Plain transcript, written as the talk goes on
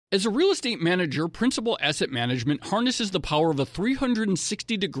As a real estate manager, Principal Asset Management harnesses the power of a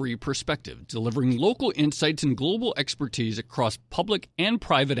 360-degree perspective, delivering local insights and global expertise across public and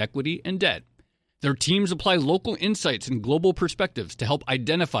private equity and debt. Their teams apply local insights and global perspectives to help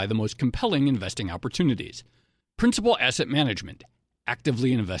identify the most compelling investing opportunities. Principal Asset Management.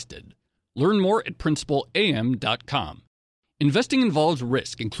 Actively invested. Learn more at principalam.com. Investing involves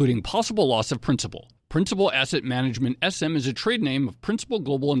risk, including possible loss of principal. Principal Asset Management SM is a trade name of Principal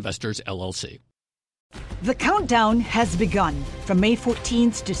Global Investors, LLC. The countdown has begun. From May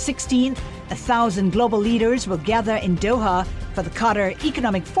 14th to 16th, 1,000 global leaders will gather in Doha for the Qatar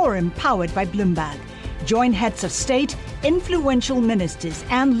Economic Forum powered by Bloomberg. Join heads of state, influential ministers,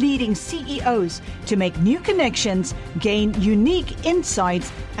 and leading CEOs to make new connections, gain unique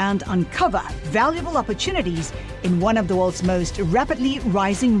insights, and uncover valuable opportunities in one of the world's most rapidly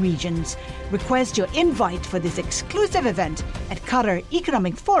rising regions. Request your invite for this exclusive event at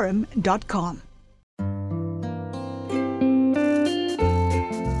QatarEconomicForum.com.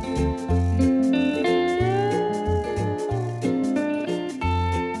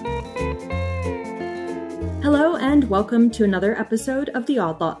 Hello and welcome to another episode of the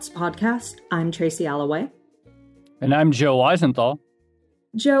Odd Lots podcast. I'm Tracy Alloway. And I'm Joe Weisenthal.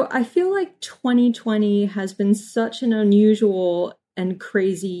 Joe, I feel like 2020 has been such an unusual and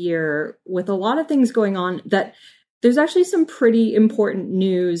crazy year with a lot of things going on that there's actually some pretty important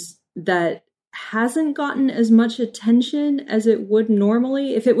news that hasn't gotten as much attention as it would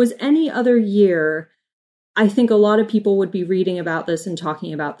normally. If it was any other year, I think a lot of people would be reading about this and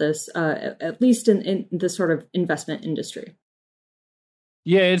talking about this, at least in the sort of investment industry.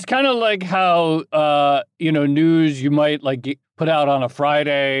 Yeah, it's kind of like how, news you might put out on a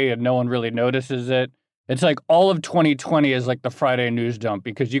Friday and no one really notices it. It's like all of 2020 is like the Friday news dump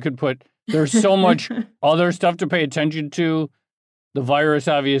because you could there's so much other stuff to pay attention to. The virus,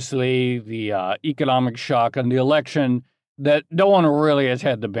 obviously, the economic shock and the election that no one really has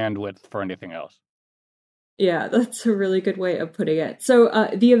had the bandwidth for anything else. Yeah, that's a really good way of putting it. So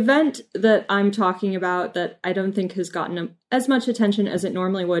the event that I'm talking about that I don't think has gotten as much attention as it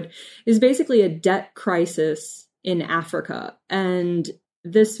normally would is basically a debt crisis in Africa. And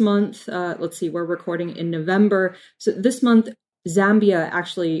this month, we're recording in November. So this month, Zambia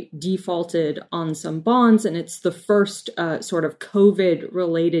actually defaulted on some bonds, and it's the first sort of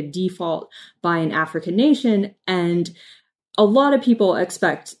COVID-related default by an African nation. And a lot of people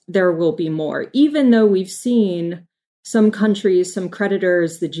expect there will be more, even though we've seen some countries, some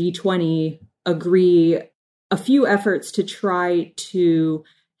creditors, the G20, agree a few efforts to try to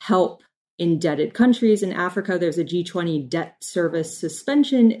help indebted countries in Africa. There's a G20 debt service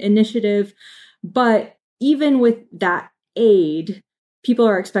suspension initiative. But even with that aid, people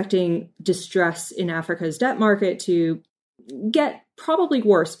are expecting distress in Africa's debt market to get probably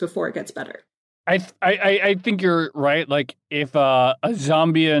worse before it gets better. I think you're right. Like if a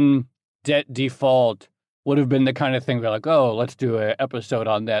Zambian debt default would have been the kind of thing we're like, oh, let's do an episode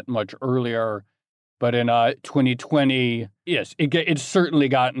on that much earlier. But in 2020, yes, it's certainly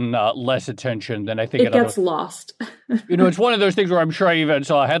gotten less attention than I think it gets lost. It's one of those things where I'm sure I even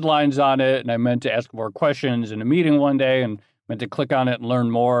saw headlines on it, and I meant to ask more questions in a meeting one day, and meant to click on it and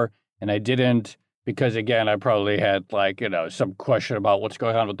learn more, and I didn't because, again, I probably had some question about what's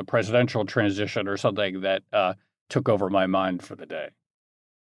going on with the presidential transition or something that took over my mind for the day.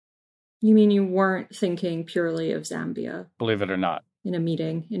 You mean you weren't thinking purely of Zambia? Believe it or not. In a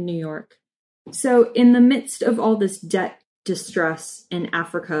meeting in New York. So in the midst of all this debt distress in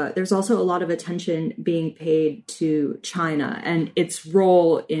Africa, there's also a lot of attention being paid to China and its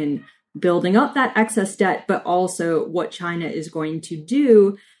role in building up that excess debt, but also what China is going to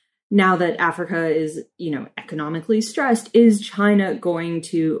do now that Africa is, economically stressed. Is China going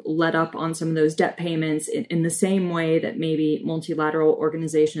to let up on some of those debt payments in the same way that maybe multilateral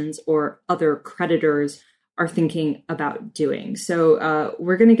organizations or other creditors are thinking about doing? So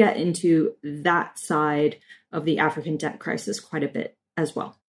we're going to get into that side of the African debt crisis quite a bit as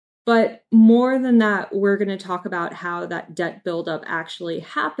well. But more than that, we're going to talk about how that debt buildup actually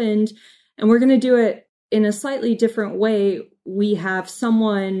happened. And we're going to do it in a slightly different way. We have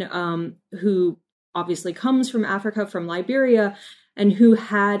someone who obviously comes from Africa, from Liberia, and who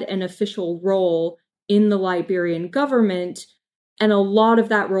had an official role in the Liberian government. And a lot of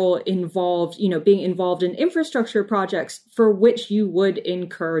that role involved, being involved in infrastructure projects for which you would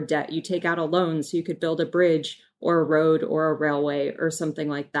incur debt. You take out a loan so you could build a bridge or a road or a railway or something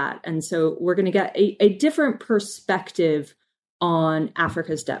like that. And so we're going to get a different perspective on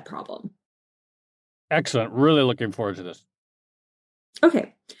Africa's debt problem. Excellent. Really looking forward to this.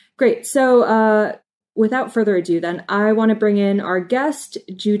 Okay, great. So without further ado, then, I want to bring in our guest,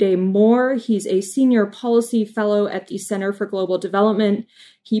 Jude Moore. He's a senior policy fellow at the Center for Global Development.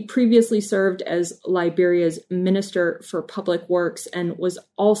 He previously served as Liberia's Minister for Public Works and was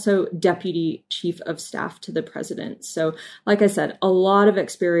also Deputy Chief of Staff to the President. So, like I said, a lot of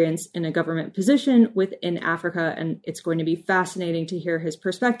experience in a government position within Africa, and it's going to be fascinating to hear his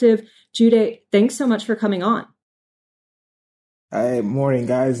perspective. Jude, thanks so much for coming on. Hi, morning,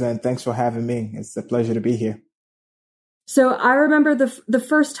 guys, and thanks for having me. It's a pleasure to be here. So I remember the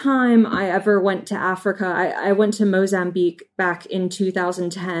first time I ever went to Africa, I went to Mozambique back in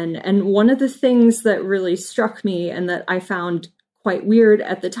 2010. And one of the things that really struck me and that I found quite weird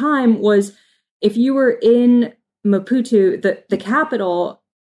at the time was if you were in Maputo, the capital,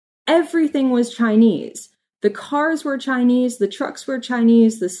 everything was Chinese. The cars were Chinese, the trucks were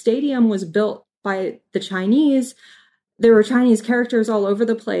Chinese, the stadium was built by the Chinese. There were Chinese characters all over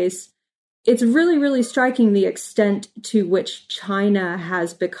the place. It's really, really striking the extent to which China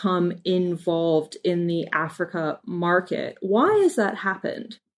has become involved in the Africa market. Why has that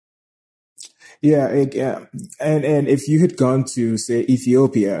happened? Yeah, and if you had gone to, say,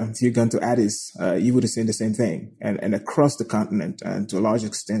 Ethiopia, if you'd gone to Addis, you would have seen the same thing. And across the continent, and to a large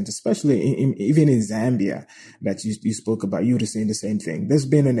extent, especially even in Zambia that you spoke about, you would have seen the same thing. There's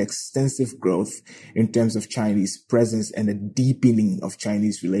been an extensive growth in terms of Chinese presence and a deepening of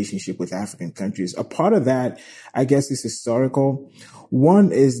Chinese relationship with African countries. A part of that, I guess, is historical.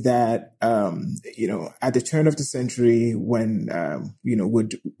 One is that, at the turn of the century, when, we're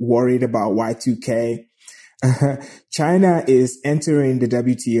worried about Y2K, China is entering the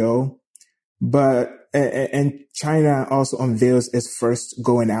WTO, and China also unveils its first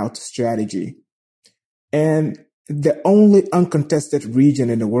going out strategy. And the only uncontested region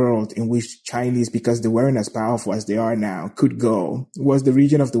in the world in which Chinese, because they weren't as powerful as they are now, could go was the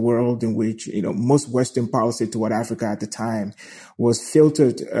region of the world in which, most Western policy toward Africa at the time was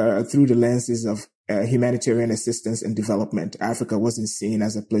filtered through the lenses of humanitarian assistance and development. Africa wasn't seen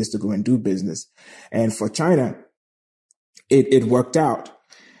as a place to go and do business. And for China, it worked out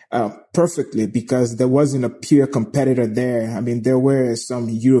perfectly because there wasn't a pure competitor there. I mean, there were some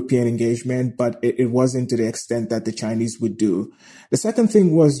European engagement, but it wasn't to the extent that the Chinese would do. The second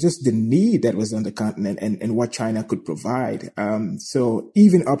thing was just the need that was on the continent and what China could provide. So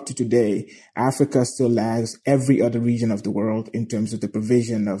even up to today, Africa still lags every other region of the world in terms of the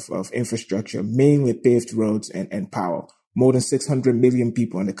provision of infrastructure, mainly paved roads and power. More than 600 million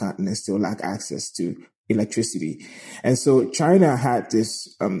people on the continent still lack access to electricity. And so China had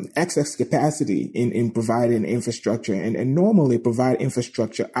this excess capacity in providing infrastructure and normally provide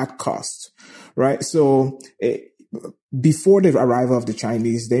infrastructure at cost, right? So before the arrival of the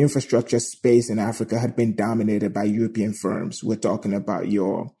Chinese, the infrastructure space in Africa had been dominated by European firms. We're talking about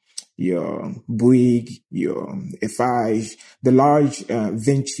your Bouygues, your Eiffage, the large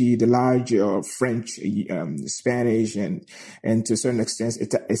Vinci, the large French, Spanish, and to a certain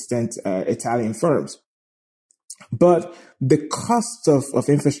extent Italian firms. But the cost of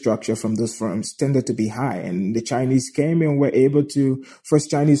infrastructure from those firms tended to be high, and the Chinese came and were able to.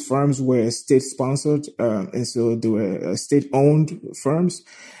 First, Chinese firms were state-sponsored, and so they were state-owned firms,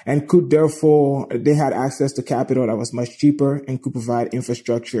 and could therefore they had access to capital that was much cheaper and could provide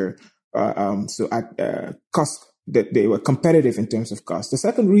infrastructure. So at cost that they were competitive in terms of cost. The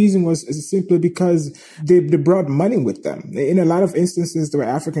second reason was simply because they brought money with them. In a lot of instances, there were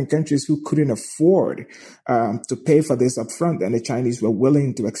African countries who couldn't afford to pay for this upfront, and the Chinese were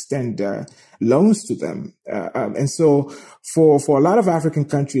willing to extend loans to them. And so for a lot of African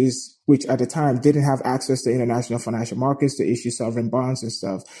countries, which at the time didn't have access to international financial markets to issue sovereign bonds and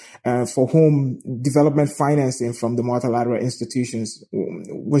stuff, for whom development financing from the multilateral institutions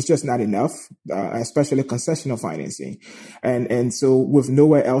was just not enough, especially concessional financing. And so with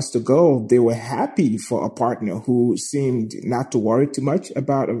nowhere else to go, they were happy for a partner who seemed not to worry too much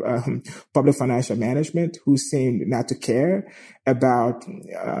about public financial management, who seemed not to care about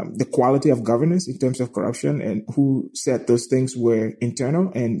the quality of governance in terms of corruption, and who said those things were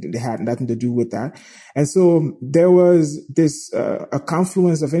internal and they had nothing to do with that. And so there was this a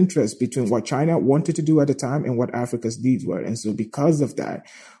confluence of interest between what China wanted to do at the time and what Africa's needs were. And so because of that,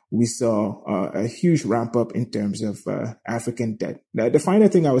 we saw a huge ramp up in terms of African debt. Now, the final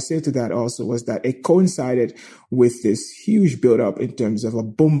thing I would say to that also was that it coincided with this huge buildup in terms of a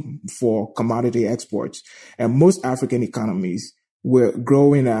boom for commodity exports. And most African economies were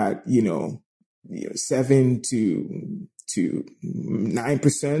growing at, 7 to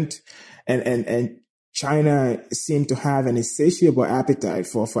 9%. And China seemed to have an insatiable appetite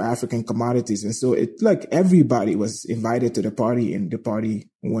for African commodities. And so everybody was invited to the party, and the party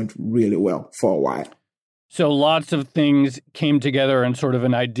went really well for a while. So lots of things came together in sort of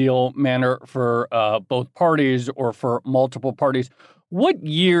an ideal manner for both parties or for multiple parties. What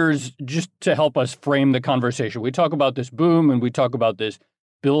years, just to help us frame the conversation, we talk about this boom and we talk about this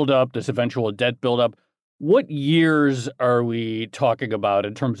buildup, this eventual debt buildup. What years are we talking about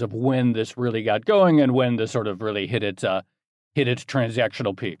in terms of when this really got going and when this sort of really hit its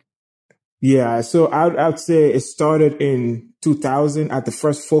transactional peak? Yeah, so I'd say it started in 2000 at the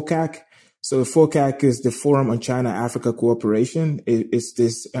first FOCAC. So FOCAC is the Forum on China-Africa Cooperation.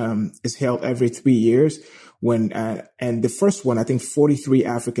 It's held every 3 years and the first one, I think 43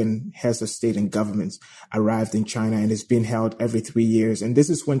 African heads of state and governments arrived in China, and it's been held every 3 years. And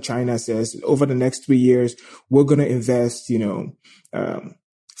this is when China says over the next 3 years, we're going to invest,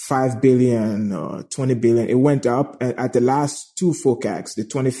 5 billion or 20 billion. It went up at the last two FOCACs, the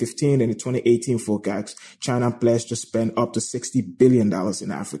 2015 and the 2018 FOCACs. China pledged to spend up to $60 billion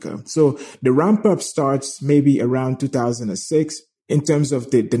in Africa. So the ramp up starts maybe around 2006. In terms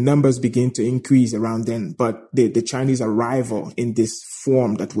of the numbers begin to increase around then, but the Chinese arrival in this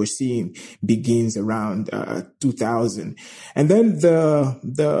form that we're seeing begins around 2000. And then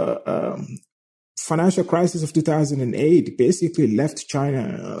the financial crisis of 2008 basically left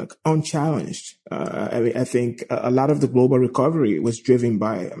China unchallenged. I think a lot of the global recovery was driven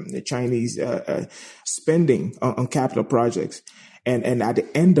by the Chinese spending on capital projects. And at the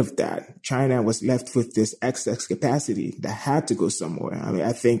end of that, China was left with this excess capacity that had to go somewhere.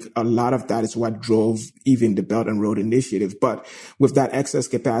 I think a lot of that is what drove even the Belt and Road Initiative. But with that excess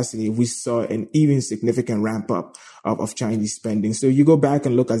capacity, we saw an even significant ramp up of Chinese spending. So you go back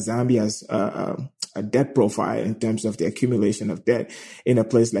and look at Zambia's a debt profile in terms of the accumulation of debt in a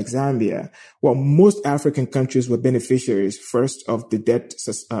place like Zambia. Well, most African countries were beneficiaries first of the debt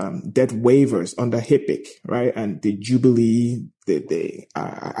waivers under HIPC, right? And the Jubilee, the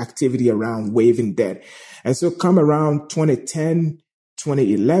activity around waiving debt. And so come around 2010,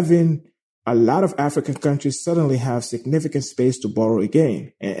 2011, a lot of African countries suddenly have significant space to borrow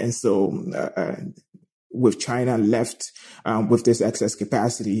again. And so with China left with this excess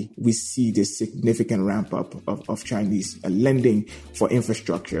capacity, we see this significant ramp up of Chinese lending for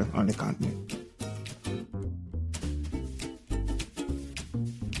infrastructure on the continent.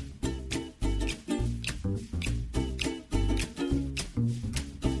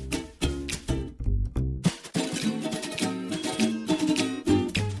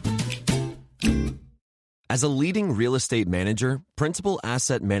 As a leading real estate manager, Principal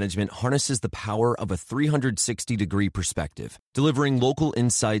Asset Management harnesses the power of a 360-degree perspective, delivering local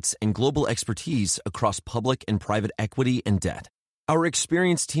insights and global expertise across public and private equity and debt. Our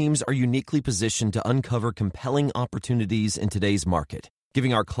experienced teams are uniquely positioned to uncover compelling opportunities in today's market,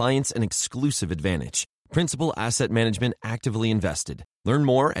 giving our clients an exclusive advantage. Principal Asset Management actively invested. Learn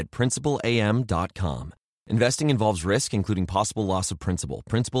more at principalam.com. Investing involves risk, including possible loss of principal.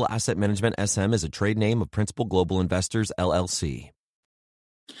 Principal Asset Management SM is a trade name of Principal Global Investors, LLC.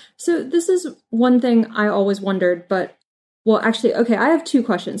 So this is one thing I always wondered, but, well, actually, okay, I have two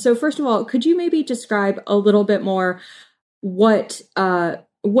questions. So first of all, could you maybe describe a little bit more what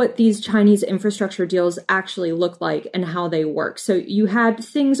these Chinese infrastructure deals actually look like and how they work? So you had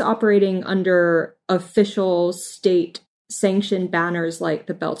things operating under official state sanctioned banners like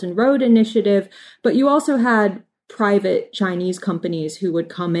the Belt and Road Initiative, but you also had private Chinese companies who would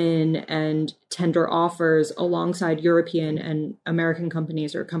come in and tender offers alongside European and American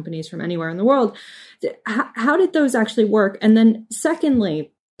companies or companies from anywhere in the world. How did those actually work? And then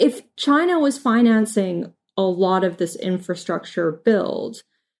secondly, if China was financing a lot of this infrastructure build,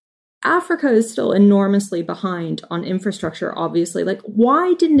 Africa is still enormously behind on infrastructure, obviously. Like,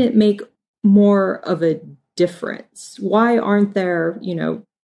 why didn't it make more of a difference? Why aren't there,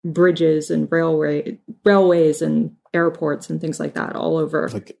 bridges and railways and airports and things like that all over?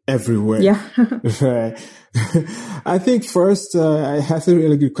 Like everywhere. Yeah. I think first, that's a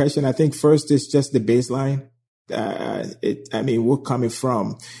really good question. I think first is just the baseline. We're coming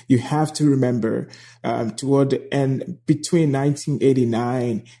from. You have to remember, toward the end, between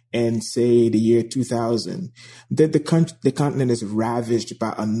 1989 and say the year 2000, the continent is ravaged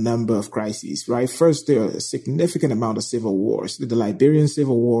by a number of crises, right? First, there are a significant amount of civil wars, the Liberian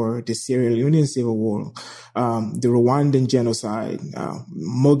Civil War, the Sierra Leonean Civil War, the Rwandan genocide,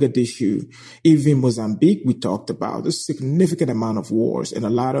 Mogadishu, even Mozambique we talked about. There's a significant amount of wars, and a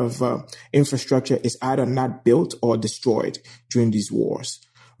lot of infrastructure is either not built or destroyed during these wars.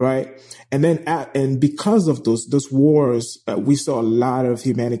 right? And then, and because of those wars, we saw a lot of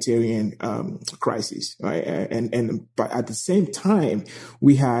humanitarian crises, right? But at the same time,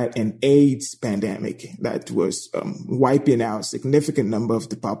 we had an AIDS pandemic that was wiping out a significant number of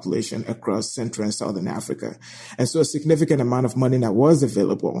the population across Central and Southern Africa. And so a significant amount of money that was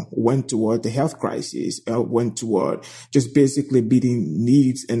available went toward the health crisis, went toward just basically meeting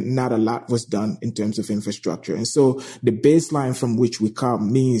needs, and not a lot was done in terms of infrastructure. And so the baseline from which we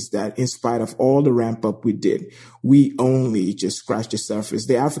come means that in spite of all the ramp up we did, we only just scratched the surface.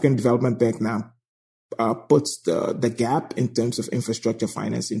 The African Development Bank now puts the gap in terms of infrastructure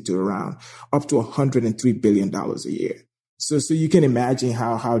financing to around up to $103 billion a year. So you can imagine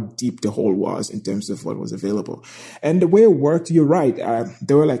how deep the hole was in terms of what was available. And the way it worked, you're right.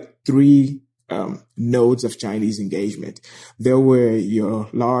 There were like three nodes of Chinese engagement. There were your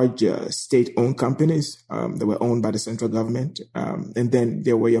large state-owned companies that were owned by the central government. And then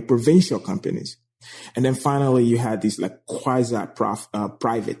there were your provincial companies. And then finally, you had these like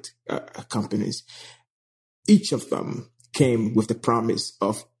quasi-private companies. Each of them came with the promise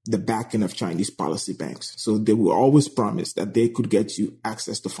of the backing of Chinese policy banks. So they will always promise that they could get you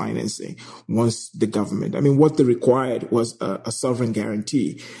access to financing once the government, what they required was a sovereign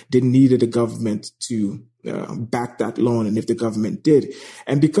guarantee. They needed the government to back that loan. And if the government did,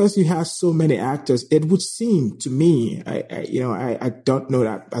 and because you have so many actors, it would seem to me, I don't know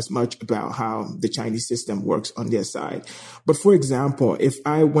that as much about how the Chinese system works on their side. But for example, if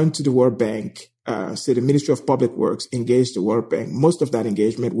I went to the World Bank, say the Ministry of Public Works engaged the World Bank, most of that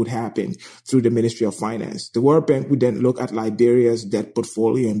engagement would happen through the Ministry of Finance. The World Bank would then look at Liberia's debt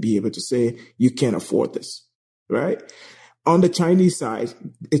portfolio and be able to say, you can't afford this, right? On the Chinese side,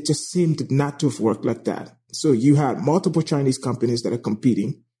 it just seemed not to have worked like that. So you had multiple Chinese companies that are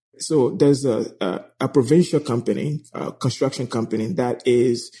competing. So there's a provincial company, a construction company that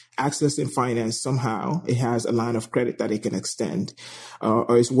is accessing finance somehow. It has a line of credit that it can extend,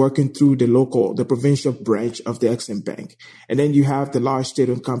 or is working through the provincial branch of the Exim Bank. And then you have the large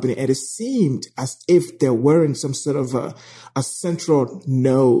state-owned company. And it seemed as if there weren't some sort of a central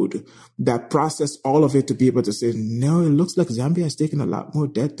node that processed all of it to be able to say, no, it looks like Zambia is taking a lot more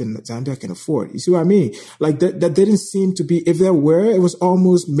debt than Zambia can afford. You see what I mean? Like that didn't seem to be, if there were, it was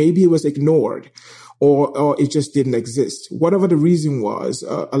almost, maybe it was ignored. Or it just didn't exist. Whatever the reason was,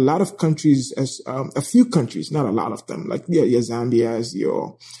 a lot of countries, a few countries, not a lot of them, like your Zambia's,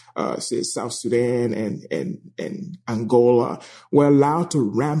 your say South Sudan and Angola, were allowed to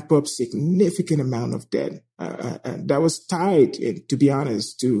ramp up significant amount of debt, and that was tied, to be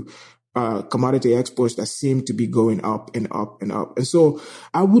honest, to commodity exports that seemed to be going up and up and up. And so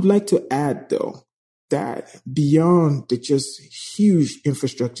I would like to add, though, that beyond the just huge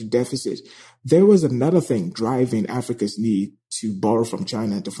infrastructure deficit, there was another thing driving Africa's need to borrow from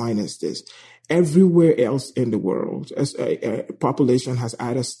China to finance this. Everywhere else in the world, as a population has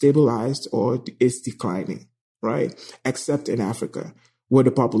either stabilized or is declining, right? Except in Africa, where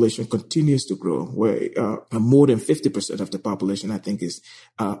the population continues to grow, where more than 50% of the population, I think, is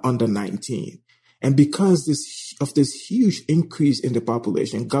under 19. And because of this huge increase in the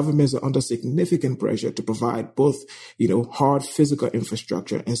population, governments are under significant pressure to provide both, hard physical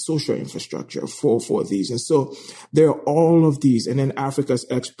infrastructure and social infrastructure for these. And so there are all of these. And then Africa's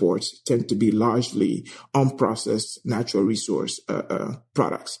exports tend to be largely unprocessed natural resource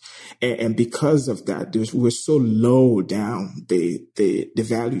products. And because of that, we're so low down the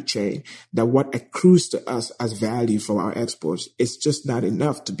value chain that what accrues to us as value from our exports is just not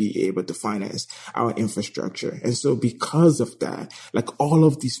enough to be able to finance our infrastructure. And so because of that, like all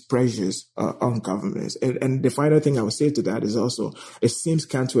of these pressures on governments, and the final thing I would say to that is also, it seems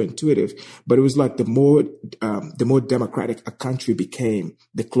counterintuitive, but it was like the more democratic a country became,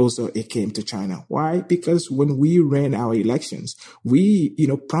 the closer it came to China. Why? Because when we ran our elections, we,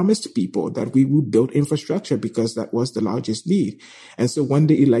 promised people that we would build infrastructure because that was the largest need. And so when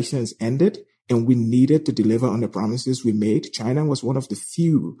the elections ended, and we needed to deliver on the promises we made, China was one of the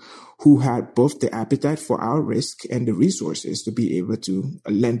few who had both the appetite for our risk and the resources to be able to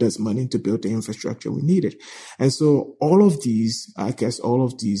lend us money to build the infrastructure we needed. And so all of these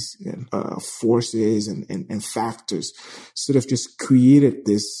forces and factors sort of just created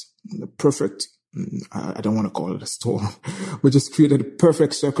this perfect, I don't want to call it a storm, but just created a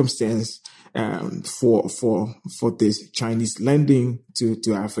perfect circumstance for this Chinese lending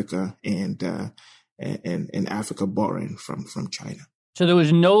to Africa and Africa borrowing from China. So there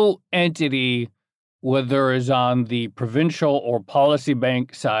was no entity, whether it's on the provincial or policy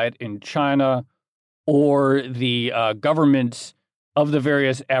bank side in China or the governments of the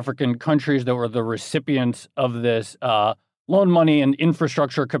various African countries that were the recipients of this loan money and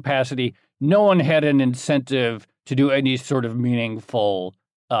infrastructure capacity, no one had an incentive to do any sort of meaningful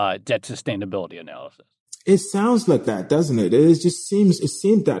debt sustainability analysis. It sounds like that, doesn't it? It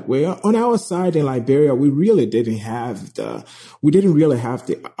seemed that way. On our side in Liberia, we didn't really have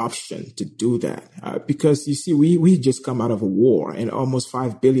the option to do that. Because you see, we just come out of a war and almost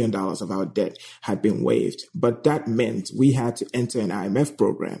 $5 billion of our debt had been waived. But that meant we had to enter an IMF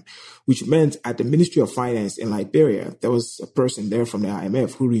program, which meant at the Ministry of Finance in Liberia, there was a person there from the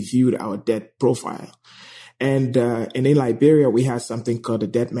IMF who reviewed our debt profile. And in Liberia, we had something called the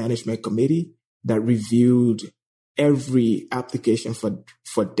Debt Management Committee that reviewed every application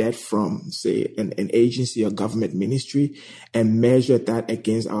for debt from, say, an agency or government ministry and measured that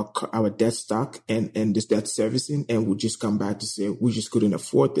against our debt stock and this debt servicing, and would just come back to say, we just couldn't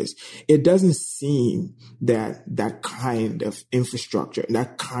afford this. It doesn't seem that that kind of infrastructure,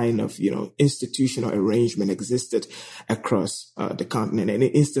 that kind of, institutional arrangement existed across the continent. And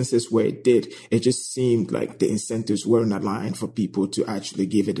in instances where it did, it just seemed like the incentives weren't aligned for people to actually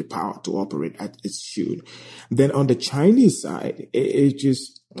give it the power to operate as it should. Then on the Chinese side, it just,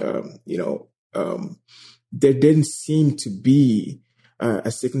 there didn't seem to be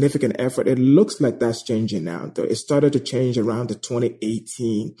a significant effort. It looks like that's changing now, though. It started to change around the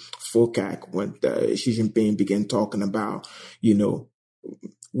 2018 FOCAC when Xi Jinping began talking about,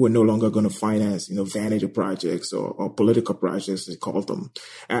 we're no longer going to finance, vanity projects or political projects, they called them.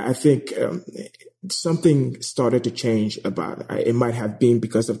 I think something started to change about it. It might have been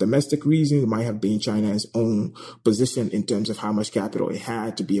because of domestic reasons. It might have been China's own position in terms of how much capital it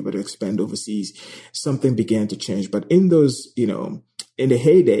had to be able to expand overseas. Something began to change. But in those, in the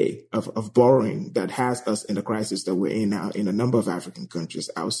heyday of borrowing that has us in the crisis that we're in now in a number of African countries,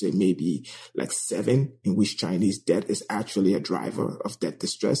 I would say maybe like 7 in which Chinese debt is actually a driver of debt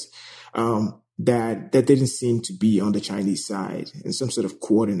distress, that didn't seem to be on the Chinese side and some sort of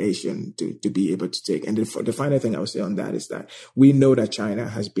coordination to be able to take. And the final thing I would say on that is that we know that China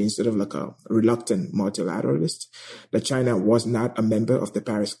has been sort of like a reluctant multilateralist, that China was not a member of the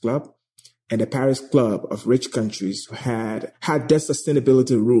Paris Club. And the Paris Club of rich countries had debt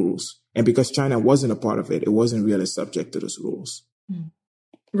sustainability rules. And because China wasn't a part of it, it wasn't really subject to those rules.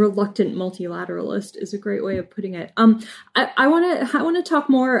 Reluctant multilateralist is a great way of putting it. I want to talk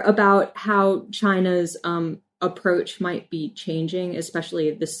more about how China's approach might be changing,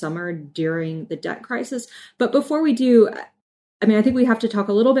 especially this summer during the debt crisis. But before we do, I think we have to talk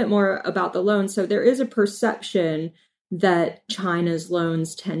a little bit more about the loans. So there is a perception that China's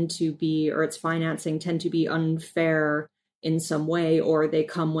loans tend to be, or its financing tend to be unfair in some way, or they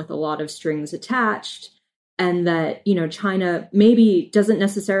come with a lot of strings attached, and that, China maybe doesn't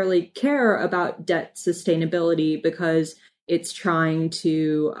necessarily care about debt sustainability because it's trying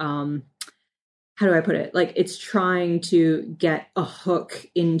to, how do I put it? Like, it's trying to get a hook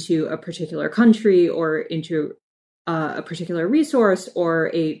into a particular country or into a particular resource or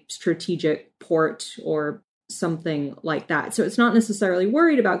a strategic port or something like that. So it's not necessarily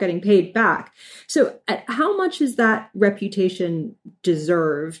worried about getting paid back. So how much is that reputation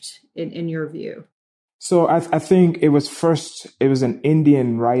deserved in your view? So I think it was an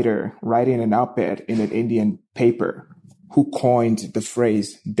Indian writer writing an op-ed in an Indian paper who coined the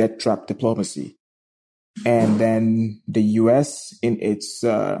phrase debt trap diplomacy. And then the US in its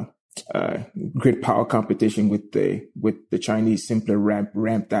great power competition with the Chinese simply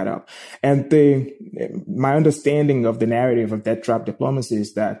ramp that up. And my understanding of the narrative of debt trap diplomacy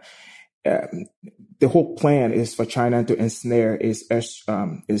is that the whole plan is for China to ensnare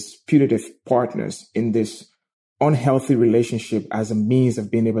its putative partners in this unhealthy relationship as a means of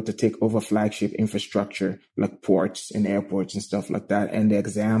being able to take over flagship infrastructure like ports and airports and stuff like that. And the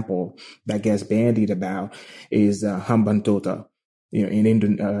example that gets bandied about is Hambantota.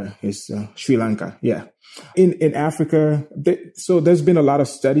 Is Sri Lanka. Yeah. In Africa, so there's been a lot of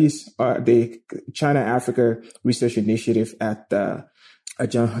studies. The China-Africa Research Initiative at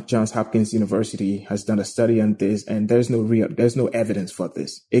Johns Hopkins University has done a study on this, and there's no evidence for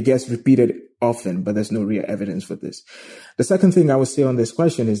this. It gets repeated often, but there's no real evidence for this. The second thing I would say on this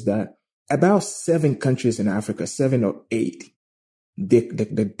question is that about 7 countries in Africa, 7 or 8,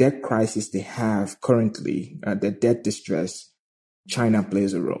 the debt crisis they have currently, the debt distress, China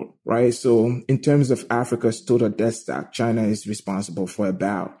plays a role, right? So in terms of Africa's total debt stock, China is responsible for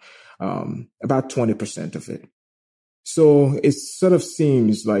about 20% of it. So it sort of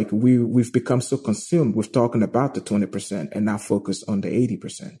seems like we've become so consumed with talking about the 20% and not focused on the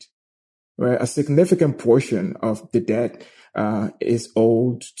 80%, right? A significant portion of the debt is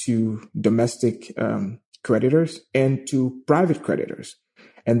owed to domestic creditors and to private creditors.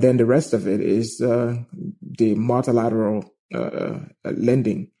 And then the rest of it is the multilateral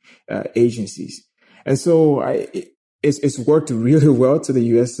lending agencies. And so it's worked really well to the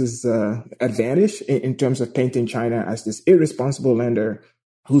U.S.'s advantage in terms of painting China as this irresponsible lender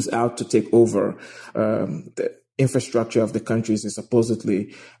who's out to take over the infrastructure of the countries it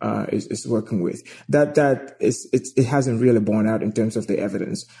supposedly is working with. It hasn't really borne out in terms of the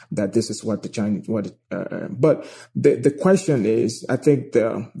evidence that this is what the Chinese but the question is, I think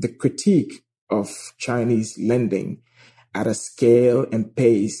the critique of Chinese lending at a scale and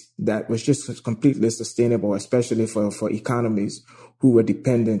pace that was just completely sustainable, especially for economies who were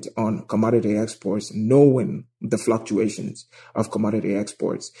dependent on commodity exports, knowing the fluctuations of commodity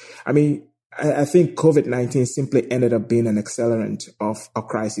exports. I mean, I think COVID-19 simply ended up being an accelerant of a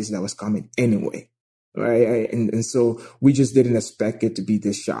crisis that was coming anyway, right? And so we just didn't expect it to be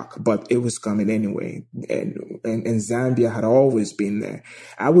this shock, but it was coming anyway. And Zambia had always been there.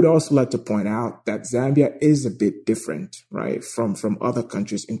 I would also like to point out that Zambia is a bit different, right, from other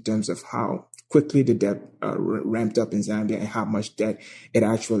countries in terms of how quickly the debt ramped up in Zambia and how much debt it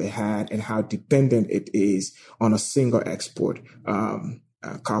actually had and how dependent it is on a single export,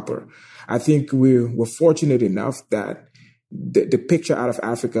 copper. I think we're fortunate enough that the picture out of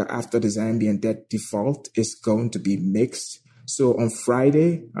Africa after the Zambian debt default is going to be mixed. So on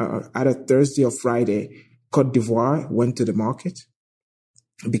Friday, either Thursday or Friday, Cote d'Ivoire went to the market,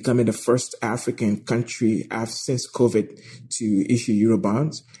 becoming the first African country since COVID to issue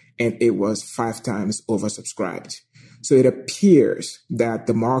Eurobonds, and it was 5 times oversubscribed. So it appears that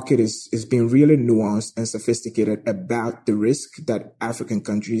the market is being really nuanced and sophisticated about the risk that African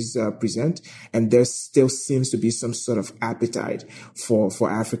countries present. And there still seems to be some sort of appetite for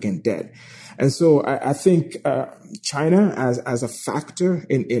African debt. And so I think China as a factor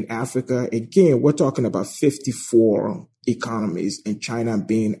in Africa, again, we're talking about 54 economies and China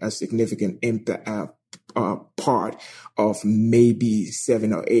being a significant impact, part of maybe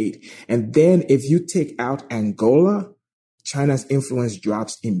 7 or 8. And then if you take out Angola, China's influence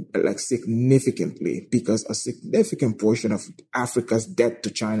drops significantly, because a significant portion of Africa's debt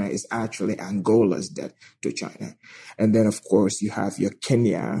to China is actually Angola's debt to China. And then, of course, you have your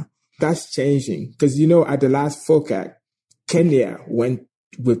Kenya. That's changing because, at the last FOCAC, Kenya went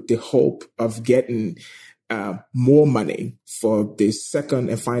with the hope of getting more money for the second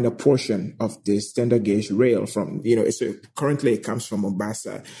and final portion of the standard gauge rail from, currently it comes from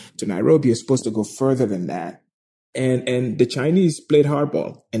Mombasa to Nairobi. It's supposed to go further than that. And the Chinese played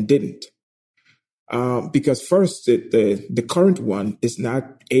hardball and didn't. Because first, the current one is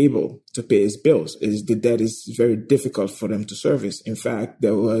not able to pay its bills. The debt is very difficult for them to service. In fact,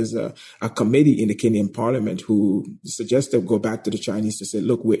 there was a committee in the Kenyan parliament who suggested go back to the Chinese to say,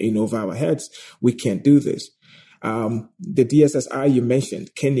 look, we're in over our heads. We can't do this. The DSSI you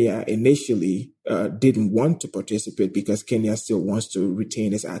mentioned, Kenya initially didn't want to participate because Kenya still wants to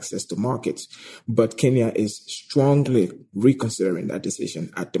retain its access to markets. But Kenya is strongly reconsidering that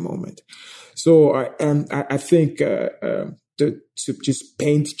decision at the moment. So I think to just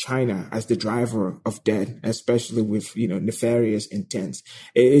paint China as the driver of debt, especially with nefarious intents,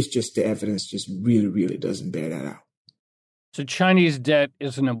 it's just the evidence just really, really doesn't bear that out. So Chinese debt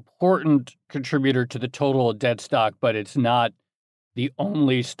is an important contributor to the total debt stock, but it's not the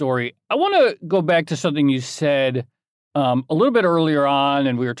only story. I want to go back to something you said a little bit earlier on,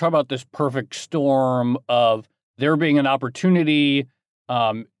 and we were talking about this perfect storm of there being an opportunity,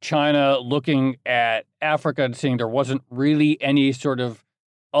 China looking at Africa and seeing there wasn't really any sort of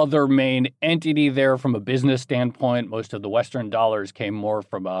other main entity there from a business standpoint. Most of the Western dollars came more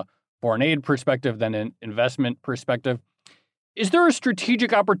from a foreign aid perspective than an investment perspective. Is there a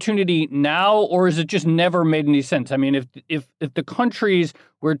strategic opportunity now, or is it just never made any sense? I mean, if the countries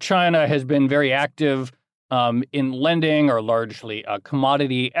where China has been very active in lending are largely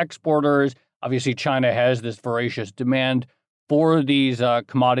commodity exporters, obviously China has this voracious demand for these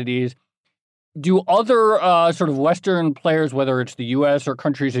commodities. Do other sort of Western players, whether it's the U.S. or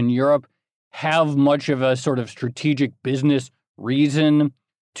countries in Europe, have much of a sort of strategic business reason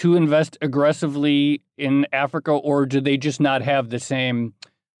to invest aggressively in Africa, or do they just not have the same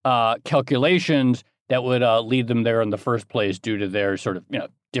calculations that would lead them there in the first place due to their sort of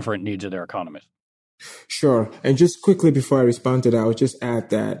different needs of their economies? Sure. And just quickly before I respond to that, I would just add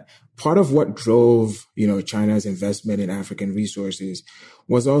that part of what drove, China's investment in African resources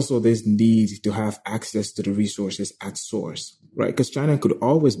was also this need to have access to the resources at source, right? Because China could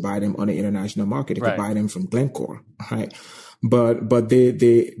always buy them on the international market. It could buy them from Glencore, right? But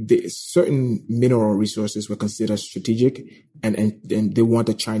the certain mineral resources were considered strategic, and they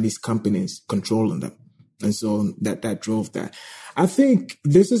wanted Chinese companies controlling them. And so that drove that. I think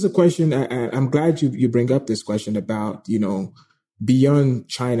this is a question. I'm glad you bring up this question about, beyond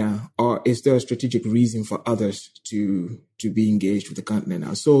China, or is there a strategic reason for others to be engaged with the continent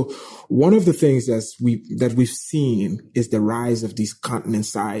now? So one of the things that we've seen is the rise of these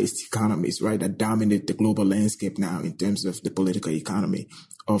continent-sized economies, right, that dominate the global landscape now in terms of the political economy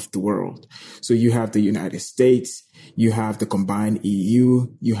of the world. So you have the United States, you have the combined EU,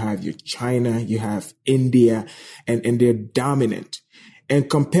 you have your China, you have India, and they're dominant. And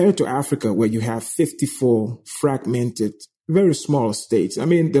compared to Africa, where you have 54 fragmented, very small states. I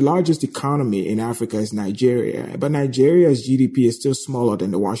mean, the largest economy in Africa is Nigeria, but Nigeria's GDP is still smaller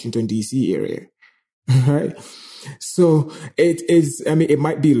than the Washington, D.C. area, right? So it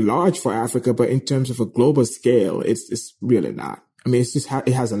might be large for Africa, but in terms of a global scale, it's really not. I mean,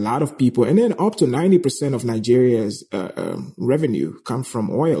 it has a lot of people, and then up to 90% of Nigeria's revenue comes from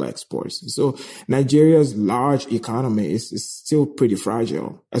oil exports. So Nigeria's large economy is still pretty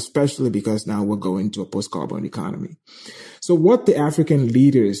fragile, especially because now we're going to a post-carbon economy. So what the African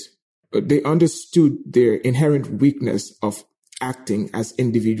leaders, they understood their inherent weakness of acting as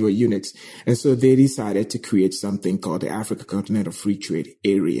individual units. And so they decided to create something called the Africa Continental Free Trade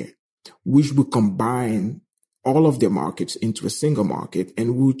Area, which would combine all of their markets into a single market,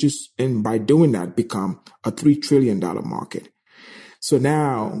 and by doing that, become a $3 trillion market. So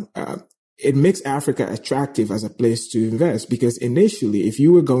now, it makes Africa attractive as a place to invest, because initially, if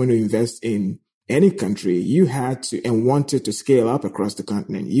you were going to invest in any country, you had to, and wanted to scale up across the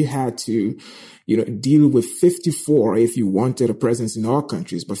continent, you had to, deal with 54 if you wanted a presence in all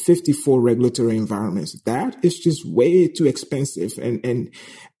countries, but 54 regulatory environments. That is just way too expensive. And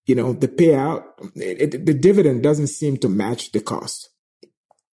the payout, the dividend doesn't seem to match the cost.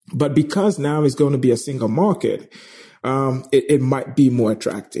 But because now it's going to be a single market, it might be more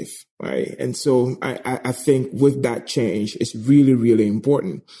attractive, right? And so I think with that change, it's really, really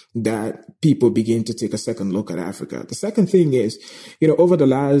important that people begin to take a second look at Africa. The second thing is, over the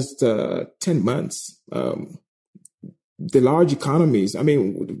last 10 months, the large economies, I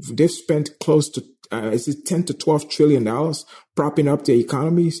mean, they've spent close to $10 to $12 trillion propping up the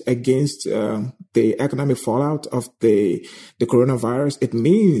economies against the economic fallout of the coronavirus. It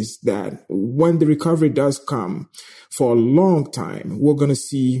means that when the recovery does come, for a long time, we're going to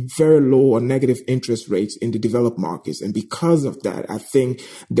see very low or negative interest rates in the developed markets. And because of that, I think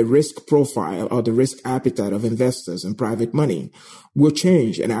the risk profile or the risk appetite of investors and private money will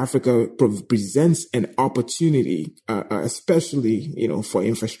change. And Africa presents an opportunity, especially, for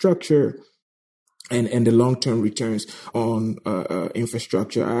infrastructure, and the long-term returns on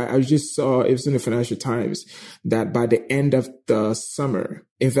infrastructure. I just saw, it was in the Financial Times, that by the end of the summer,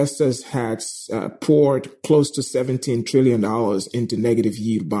 investors had poured close to $17 trillion into negative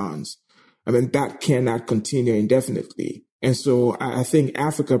yield bonds. I mean, that cannot continue indefinitely. And so I think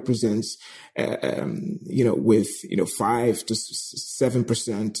Africa presents, with, 5 to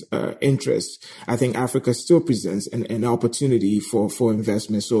 7% interest. I think Africa still presents an opportunity for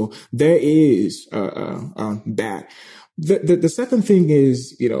investment. So there is that. The second thing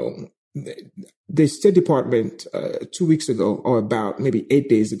is, the State Department 2 weeks ago, or about maybe 8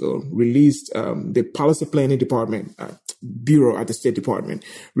 days ago, released the Policy Planning Department Bureau at the State Department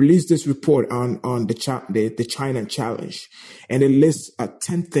released this report on the China challenge, and it lists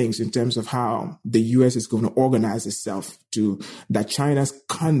 10 things in terms of how the U.S. is going to organize itself to that China's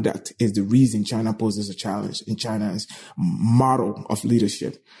conduct is the reason China poses a challenge in China's model of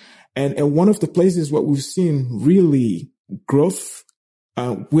leadership, and one of the places what we've seen really growth.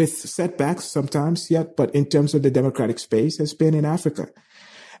 With setbacks sometimes yet, but in terms of the democratic space has been in Africa.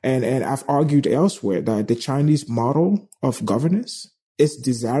 And I've argued elsewhere that the Chinese model of governance, its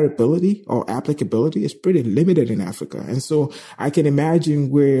desirability or applicability is pretty limited in Africa. And so I can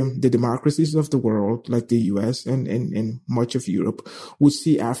imagine where the democracies of the world, like the US and much of Europe, would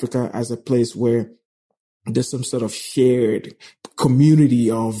see Africa as a place where there's some sort of shared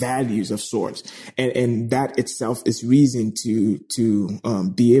community or values of sorts. And that itself is reason to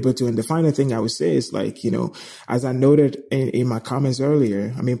be able to. And the final thing I would say is as I noted in my comments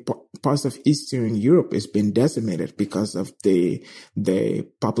earlier, I mean, parts of Eastern Europe has been decimated because of the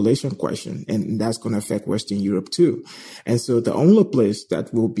population question. And that's going to affect Western Europe too. And so the only place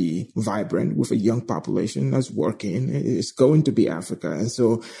that will be vibrant with a young population that's working is going to be Africa. And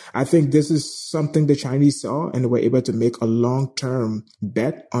so I think this is something the Chinese saw, and they were able to make a long-term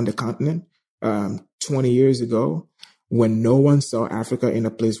bet on the continent 20 years ago. when no one saw Africa in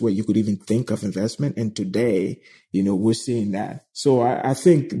a place where you could even think of investment. And today, we're seeing that. So I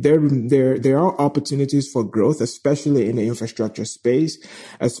think there are opportunities for growth, especially in the infrastructure space,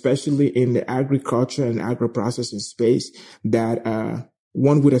 especially in the agriculture and agro-processing space that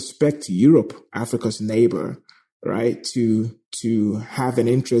one would expect Europe, Africa's neighbor, right, to have an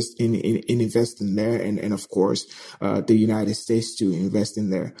interest in investing there, and of course the United States to invest in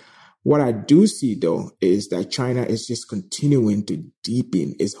there. What I do see, though, is that China is just continuing to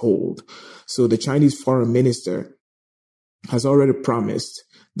deepen its hold. So the Chinese foreign minister has already promised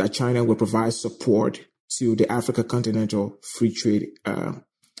that China will provide support to the Africa Continental Free Trade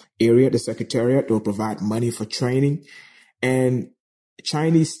area, the Secretariat. They'll provide money for training. And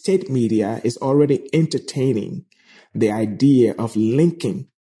Chinese state media is already entertaining the idea of linking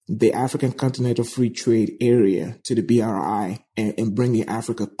the African Continental Free Trade area to the BRI and bringing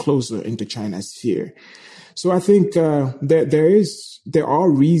Africa closer into China's sphere. So I think there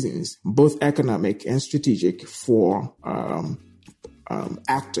are reasons, both economic and strategic, for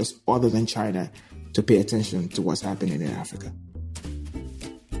actors other than China to pay attention to what's happening in Africa.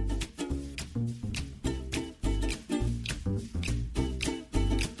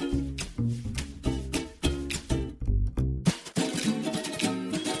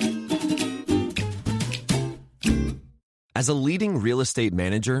 As a leading real estate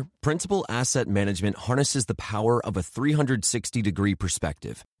manager, Principal Asset Management harnesses the power of a 360-degree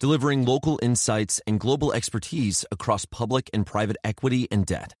perspective, delivering local insights and global expertise across public and private equity and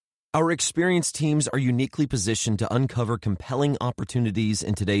debt. Our experienced teams are uniquely positioned to uncover compelling opportunities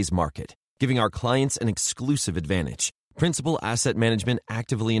in today's market, giving our clients an exclusive advantage. Principal Asset Management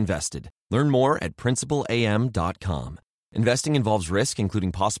actively invested. Learn more at principalam.com. Investing involves risk,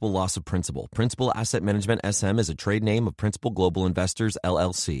 including possible loss of principal. Principal Asset Management SM is a trade name of Principal Global Investors,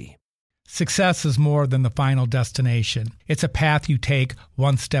 LLC. Success is more than the final destination. It's a path you take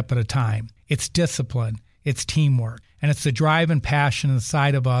one step at a time. It's discipline, it's teamwork, and it's the drive and passion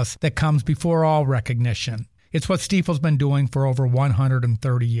inside of us that comes before all recognition. It's what Stifel's been doing for over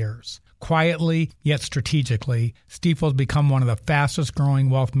 130 years. Quietly, yet strategically, Stifel's become one of the fastest growing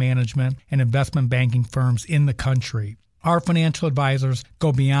wealth management and investment banking firms in the country. Our financial advisors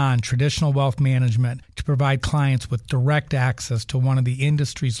go beyond traditional wealth management to provide clients with direct access to one of the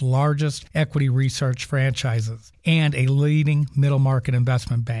industry's largest equity research franchises and a leading middle market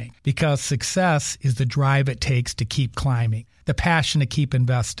investment bank. Because success is the drive it takes to keep climbing, the passion to keep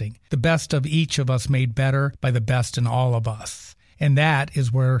investing, the best of each of us made better by the best in all of us. And that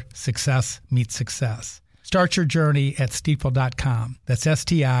is where success meets success. Start your journey at Stifel.com. That's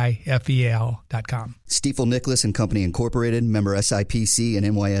Stifel.com. Stifel Nicholas and Company Incorporated, member SIPC and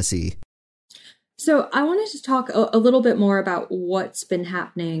NYSE. So I wanted to talk a little bit more about what's been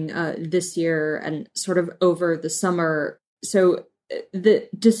happening this year and sort of over the summer. So the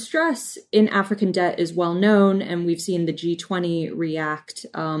distress in African debt is well known, and we've seen the G20 react,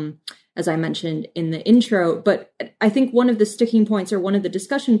 as I mentioned in the intro. But I think one of the sticking points, or one of the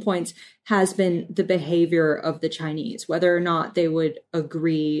discussion points, has been the behavior of the Chinese, whether or not they would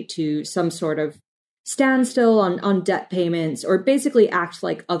agree to some sort of standstill on debt payments, or basically act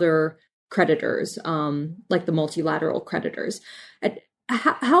like other creditors, like the multilateral creditors.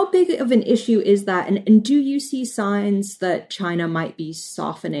 How big of an issue is that? And do you see signs that China might be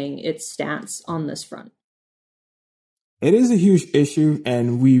softening its stance on this front? It is a huge issue,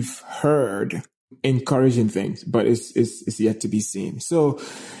 and we've heard encouraging things, but it's yet to be seen. So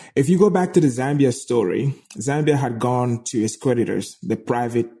if you go back to the Zambia story, Zambia had gone to its creditors, the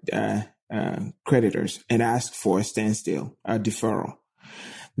private creditors, and asked for a standstill, a deferral.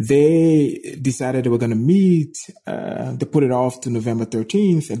 They decided they were going to meet. They put it off to November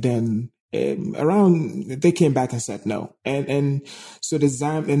 13th, and then they came back and said no. And so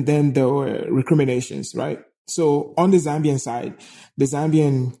and then there were recriminations, right? So on the Zambian side, the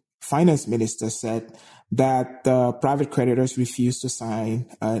Zambian finance minister said that the private creditors refused to sign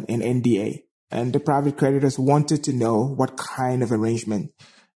an NDA, and the private creditors wanted to know what kind of arrangement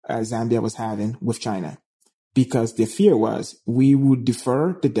Zambia was having with China, because their fear was we would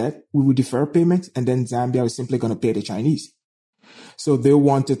defer the debt, we would defer payments, and then Zambia was simply going to pay the Chinese. So they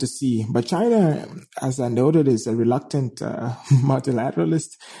wanted to see, but China, as I noted, is a reluctant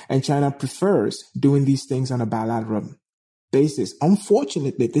multilateralist, and China prefers doing these things on a bilateral basis.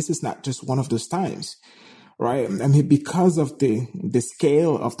 Unfortunately, this is not just one of those times, right? I mean, because of the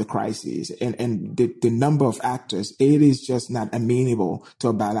scale of the crisis and the number of actors, it is just not amenable to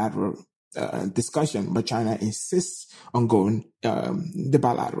a bilateral discussion, but China insists on going the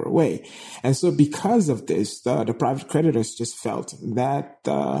bilateral way. And so because of this, the private creditors just felt that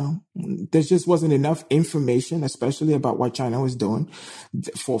there just wasn't enough information, especially about what China was doing,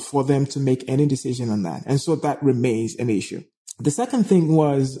 for them to make any decision on that. And so that remains an issue. The second thing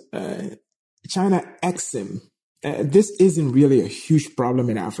was China Exim. This isn't really a huge problem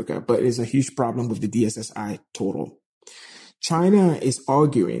in Africa, but it's a huge problem with the DSSI total. China is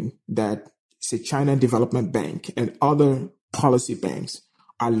arguing that China Development Bank and other policy banks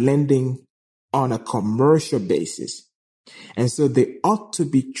are lending on a commercial basis. And so they ought to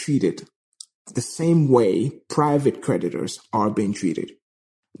be treated the same way private creditors are being treated.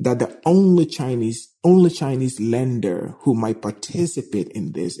 That the only Chinese lender who might participate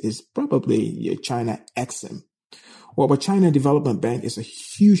in this is probably China Exim. Well, but China Development Bank is a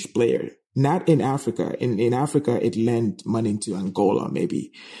huge player, not in Africa. In Africa, it lent money to Angola,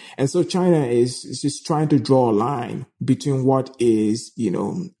 maybe. And so China is just trying to draw a line between what is,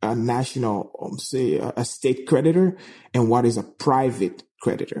 a national, say, a state creditor and what is a private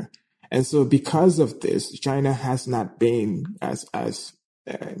creditor. And so because of this, China has not been as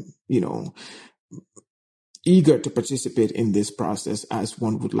eager to participate in this process as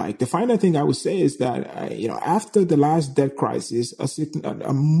one would like. The final thing I would say is that, after the last debt crisis,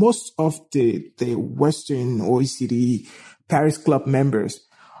 most of the Western OECD Paris Club members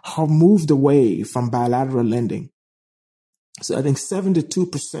have moved away from bilateral lending. So I think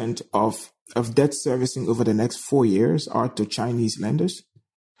 72% of debt servicing over the next 4 years are to Chinese lenders.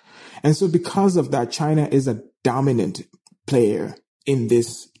 And so because of that, China is a dominant player in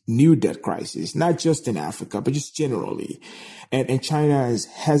this new debt crisis, not just in Africa, but just generally. And China's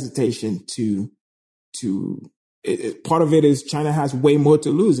hesitation part of it is China has way more to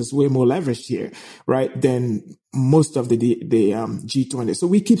lose. It's way more leveraged here, right, than most of the G20. So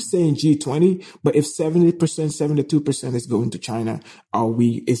we keep saying G20, but if 70%, 72% is going to China,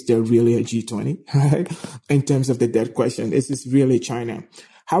 is there really a G20, right? In terms of the debt question, is this really China?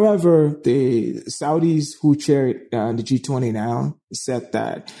 However, the Saudis who chair the G20 now said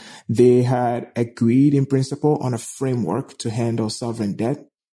that they had agreed in principle on a framework to handle sovereign debt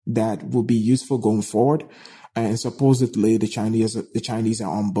that will be useful going forward. And supposedly the Chinese are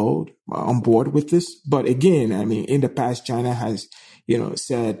on board with this. But again, I mean, in the past, China has,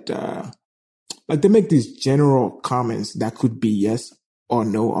 said, they make these general comments that could be yes or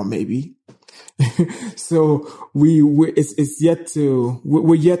no or maybe. So we're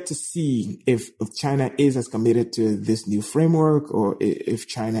yet to see if China is as committed to this new framework or if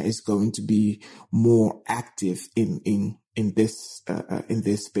China is going to be more active in this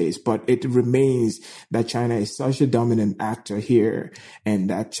space. But it remains that China is such a dominant actor here, and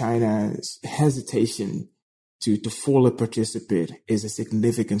that China's hesitation to fully participate is a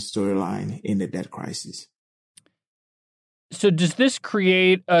significant storyline in the debt crisis. So does this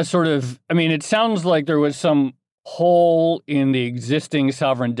create a sort of, it sounds like there was some hole in the existing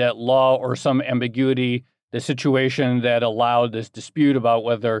sovereign debt law or some ambiguity, the situation that allowed this dispute about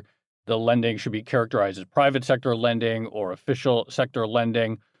whether the lending should be characterized as private sector lending or official sector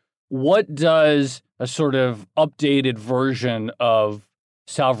lending. What does a sort of updated version of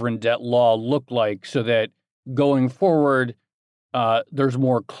sovereign debt law look like so that going forward, there's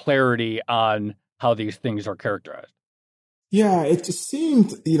more clarity on how these things are characterized? Yeah, it just seemed,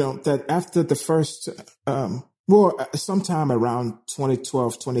 that after the first, sometime around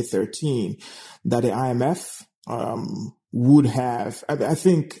 2012, 2013, that the IMF would have, I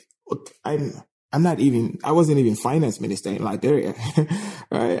think, I wasn't even finance minister in Liberia.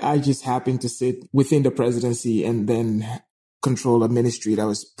 Right? I just happened to sit within the presidency and then control a ministry that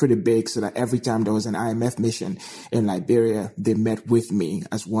was pretty big, so that every time there was an IMF mission in Liberia, they met with me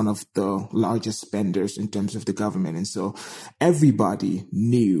as one of the largest spenders in terms of the government. And so everybody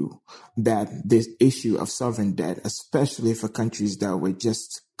knew that this issue of sovereign debt, especially for countries that were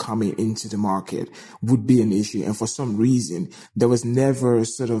just coming into the market, would be an issue. And for some reason, there was never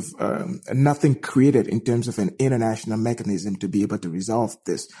sort of nothing created in terms of an international mechanism to be able to resolve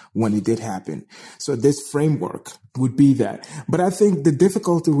this when it did happen. So this framework would be that. But I think the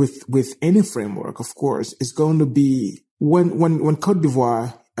difficulty with any framework, of course, is going to be when Cote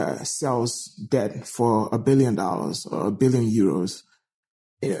d'Ivoire sells debt for $1 billion or €1 billion,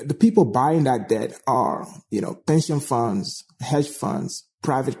 the people buying that debt are, pension funds, hedge funds,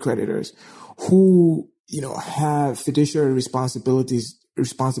 private creditors who, have fiduciary responsibilities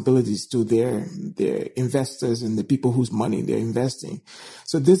to their investors and the people whose money they're investing.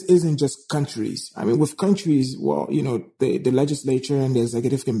 So this isn't just countries. With countries, the legislature and the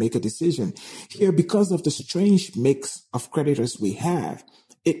executive can make a decision. Here, because of the strange mix of creditors we have,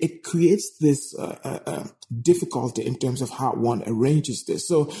 it creates this difficulty in terms of how one arranges this.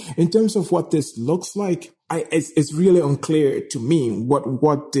 So in terms of what this looks like, it's really unclear to me what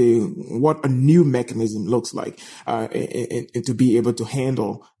a new mechanism looks like and to be able to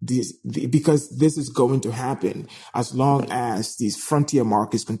handle this, because this is going to happen as long as these frontier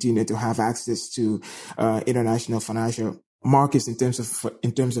markets continue to have access to international financial markets in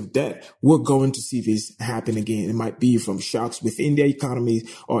terms of debt. We're going to see this happen again. It might be from shocks within their economies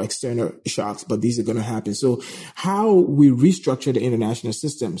or external shocks, but these are going to happen. So how we restructure the international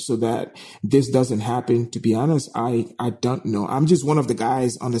system so that this doesn't happen, to be honest, I don't know. I'm just one of the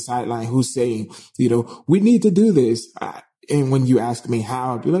guys on the sideline who's saying, we need to do this. And when you ask me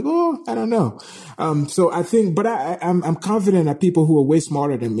how, I'd be like, oh, I don't know. So I think, but I'm confident that people who are way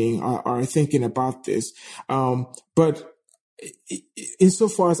smarter than me are thinking about this. But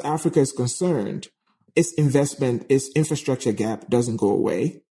insofar as Africa is concerned, its investment, its infrastructure gap doesn't go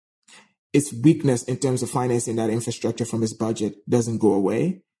away. Its weakness in terms of financing that infrastructure from its budget doesn't go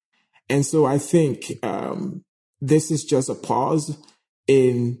away. And so I think this is just a pause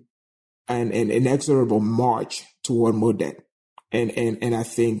in an inexorable march toward more debt. And I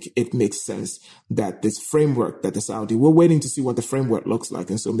think it makes sense that this framework that the Saudi, we're waiting to see what the framework looks like.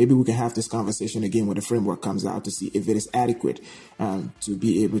 And so maybe we can have this conversation again when the framework comes out to see if it is adequate to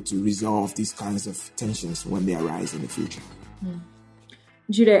be able to resolve these kinds of tensions when they arise in the future.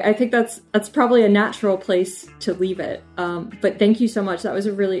 Jide, I think that's probably a natural place to leave it. But thank you so much. That was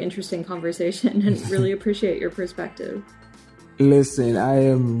a really interesting conversation and really appreciate your perspective. Listen, I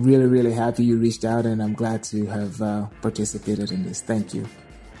am really, really happy you reached out, and I'm glad to have participated in this. Thank you.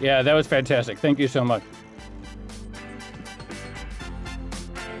 Yeah, that was fantastic. Thank you so much.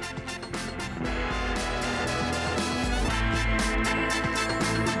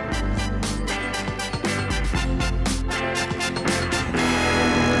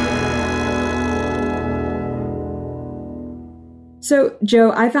 So,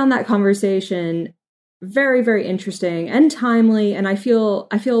 Joe, I found that conversation very, very interesting and timely. And I feel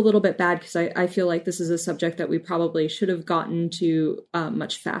a little bit bad because I feel like this is a subject that we probably should have gotten to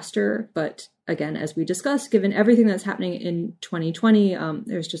much faster. But again, as we discussed, given everything that's happening in 2020,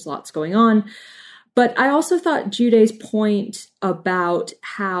 there's just lots going on. But I also thought Jide's point about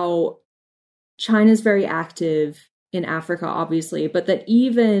how China's very active in Africa, obviously, but that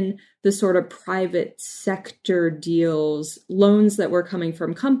even the sort of private sector deals, loans that were coming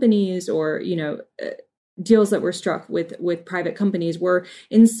from companies or, deals that were struck with private companies were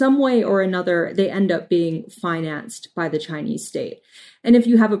in some way or another, they end up being financed by the Chinese state. And if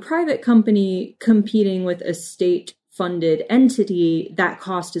you have a private company competing with a state-funded entity, that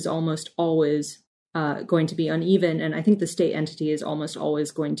cost is almost always going to be uneven. And I think the state entity is almost always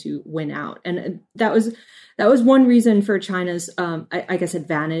going to win out. And that was one reason for China's, I guess,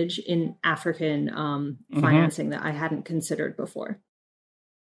 advantage in African financing that I hadn't considered before.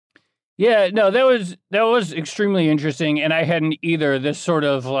 Yeah, no, that was extremely interesting, and I hadn't either. This sort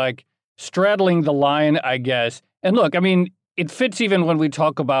of like straddling the line, I guess. And look, I mean, it fits even when we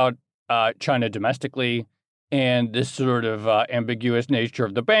talk about China domestically and this sort of ambiguous nature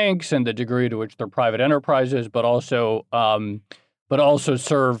of the banks and the degree to which they're private enterprises, but also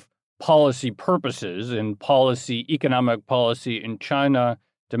serve policy purposes and economic policy in China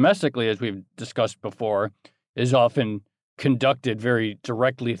domestically, as we've discussed before, is often conducted very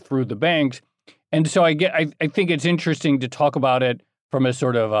directly through the banks. And so I think it's interesting to talk about it from a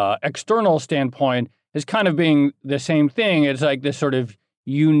sort of external standpoint as kind of being the same thing. It's like this sort of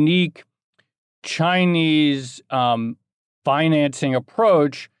unique Chinese financing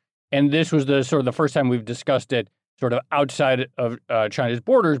approach. And this was the sort of the first time we've discussed it sort of outside of China's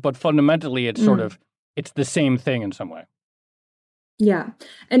borders, but fundamentally it's sort of, it's the same thing in some way. Yeah.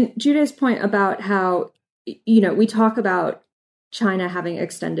 And Jide's point about how, we talk about China having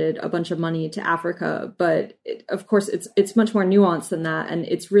extended a bunch of money to Africa, but of course it's much more nuanced than that. And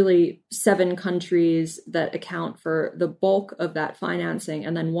it's really 7 countries that account for the bulk of that financing.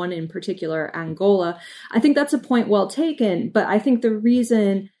 And then one in particular, Angola. I think that's a point well taken. But I think the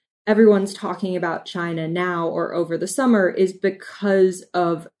reason everyone's talking about China now or over the summer is because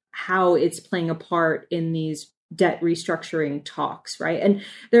of how it's playing a part in these debt restructuring talks, right? And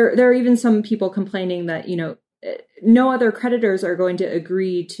there are even some people complaining that, no other creditors are going to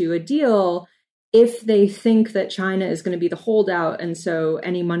agree to a deal if they think that China is going to be the holdout. And so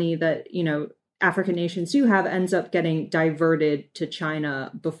any money that, African nations do have ends up getting diverted to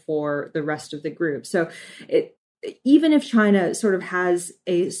China before the rest of the group. So even if China sort of has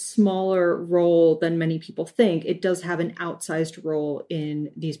a smaller role than many people think, it does have an outsized role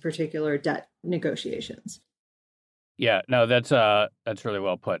in these particular debt negotiations. Yeah, no, that's really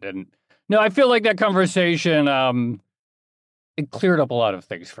well put. And no, I feel like that conversation, it cleared up a lot of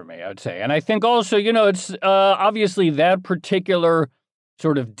things for me, I would say. And I think also, it's obviously that particular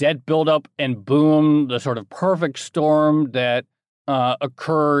sort of debt buildup and boom, the sort of perfect storm that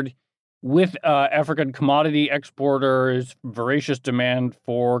occurred with African commodity exporters, voracious demand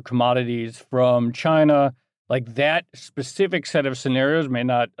for commodities from China. Like that specific set of scenarios may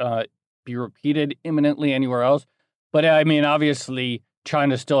not be repeated imminently anywhere else. But I mean, obviously,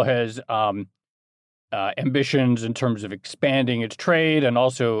 China still has ambitions in terms of expanding its trade and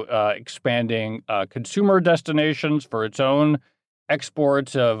also expanding consumer destinations for its own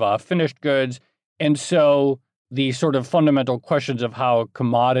exports of finished goods. And so the sort of fundamental questions of how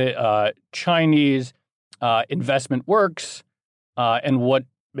Chinese investment works and what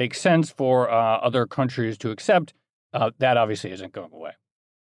makes sense for other countries to accept, that obviously isn't going away.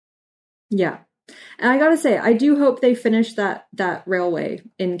 Yeah. And I got to say, I do hope they finish that railway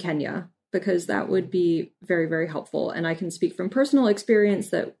in Kenya, because that would be very, very helpful. And I can speak from personal experience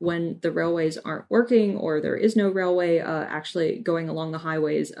that when the railways aren't working or there is no railway, actually going along the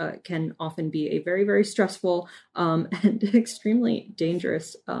highways can often be a very, very stressful and extremely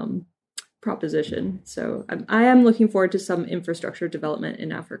dangerous proposition. So I am looking forward to some infrastructure development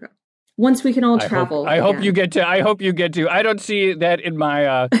in Africa. Once we can all travel. I hope you get to. I don't see that in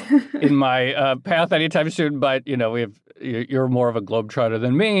my path anytime soon. But you're more of a globetrotter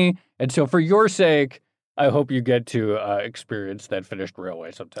than me, and so for your sake, I hope you get to experience that finished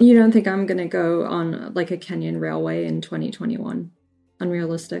railway sometime. You don't think I'm going to go on like a Kenyan railway in 2021?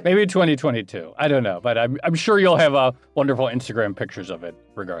 Unrealistic. Maybe 2022. I don't know, but I'm sure you'll have wonderful Instagram pictures of it,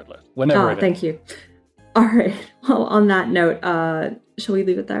 regardless. Whenever. Thank you. All right. Well, on that note, shall we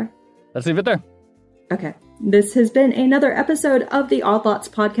leave it there? Let's leave it there. Okay. This has been another episode of the Odd Lots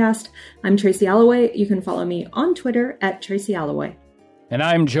podcast. I'm Tracy Alloway. You can follow me on Twitter at Tracy Alloway. And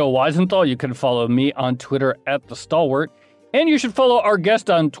I'm Joe Weisenthal. You can follow me on Twitter at The Stalwart. And you should follow our guest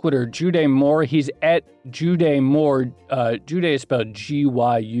on Twitter, Jude Moore. He's at Jude Moore. Jude is spelled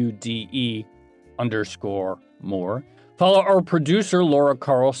GYUDE_Moore. Follow our producer, Laura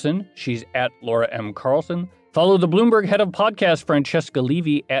Carlson. She's at Laura M. Carlson. Follow the Bloomberg head of podcast, Francesca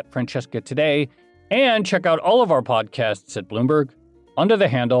Levy, at Francesca Today. And check out all of our podcasts at Bloomberg under the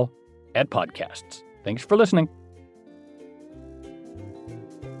handle @podcasts. Thanks for listening.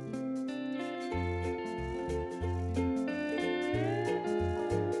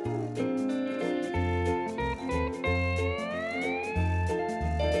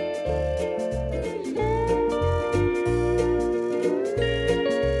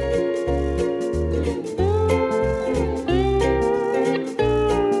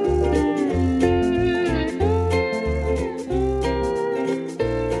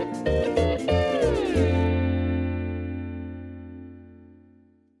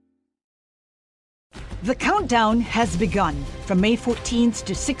 The countdown has begun. From May 14th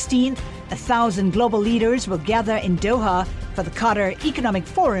to 16th, 1,000 global leaders will gather in Doha for the Qatar Economic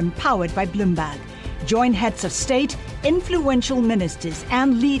Forum powered by Bloomberg. Join heads of state, influential ministers,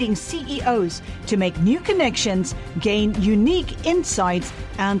 and leading CEOs to make new connections, gain unique insights,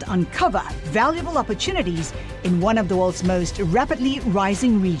 and uncover valuable opportunities in one of the world's most rapidly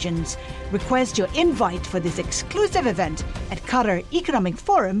rising regions. Request your invite for this exclusive event at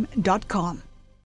QatarEconomicForum.com.